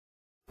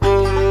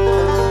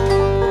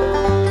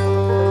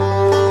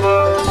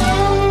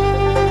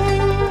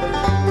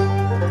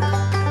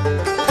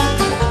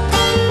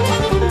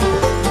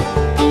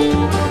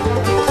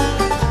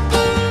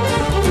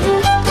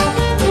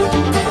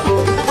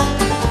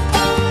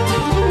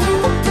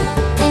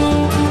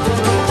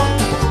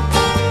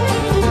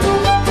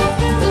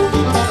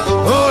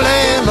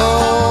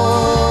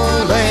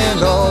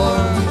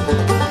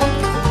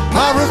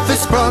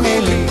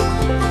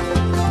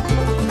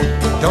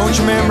Don't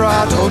you remember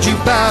I told you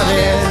about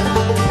it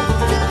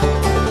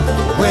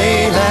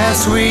way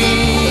last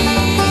week?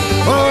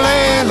 Oh,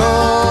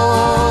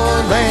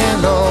 landlord,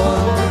 landlord,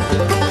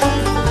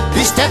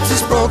 these steps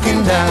is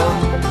broken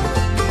down.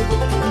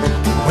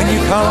 When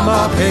you come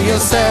up here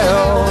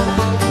yourself,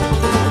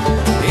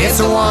 it's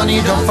the one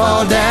you don't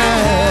fall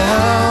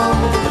down.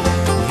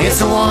 It's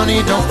the one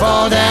you don't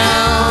fall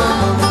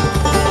down.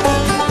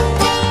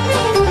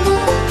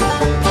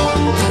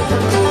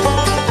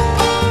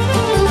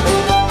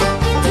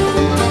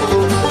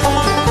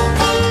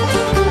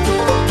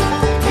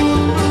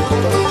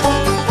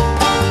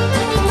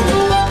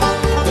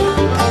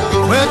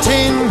 Well,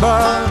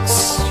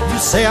 $10 you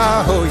say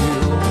I owe you,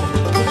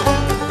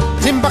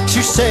 $10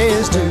 you say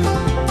is due.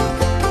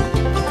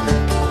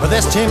 Well,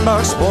 that's $10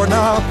 more than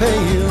I'll pay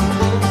you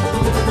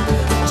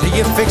till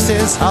you fix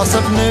this house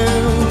up new.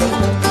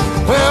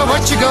 Well,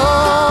 what you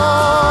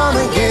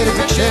gonna get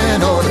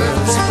eviction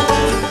orders?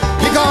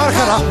 You gonna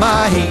cut off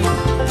my heat?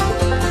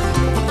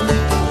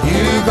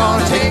 You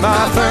gonna take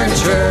my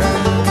furniture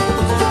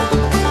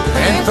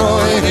and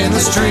throw it in the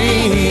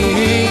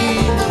street?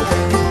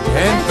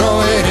 And throw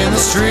it in the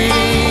street.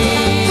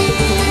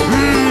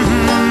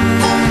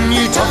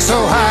 You talk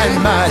so high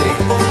and mighty,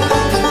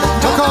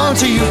 talk on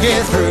till you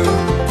get through.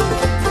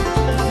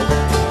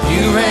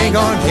 You ain't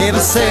gonna ever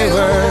say a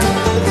word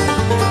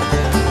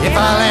if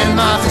I land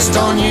my fist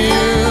on you.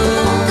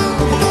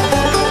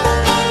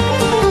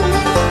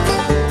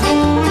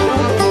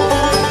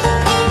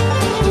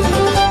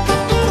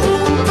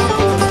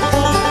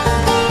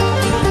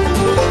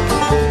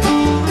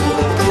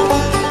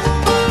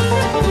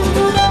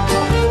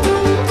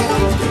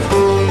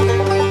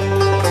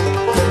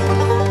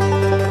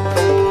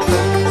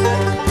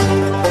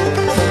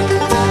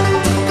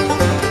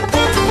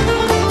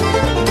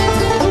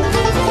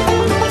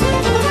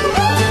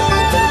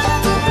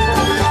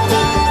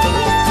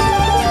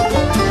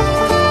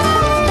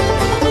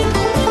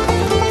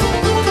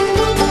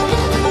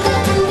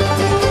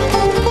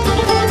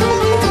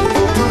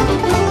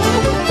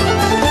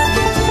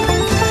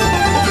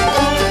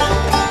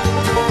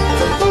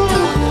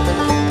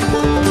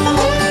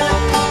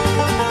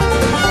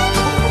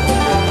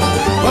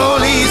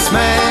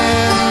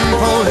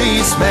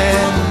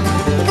 Policeman,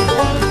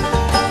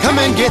 come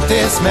and get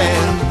this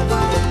man.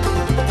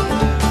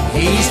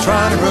 He's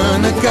trying to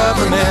ruin the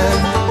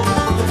government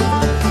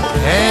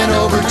and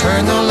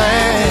overturn the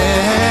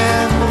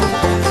land,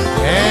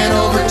 and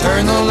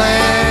overturn the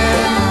land.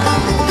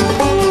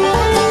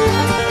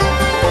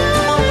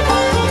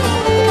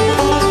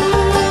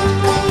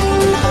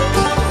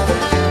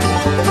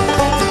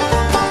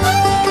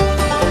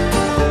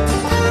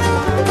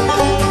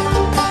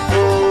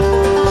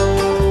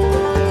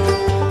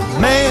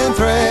 Man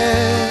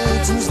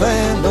threatens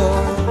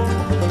landlord,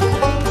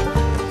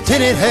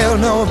 tenant held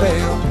no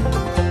bail.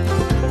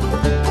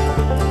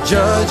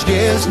 Judge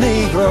gives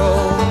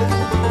Negro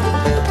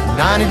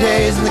 90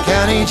 days in the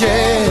county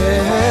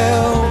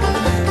jail.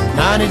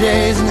 90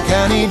 days in the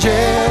county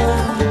jail.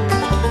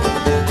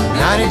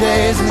 90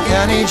 days in the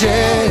county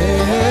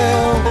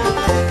jail.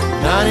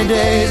 90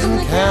 days in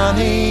the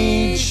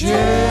county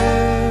jail.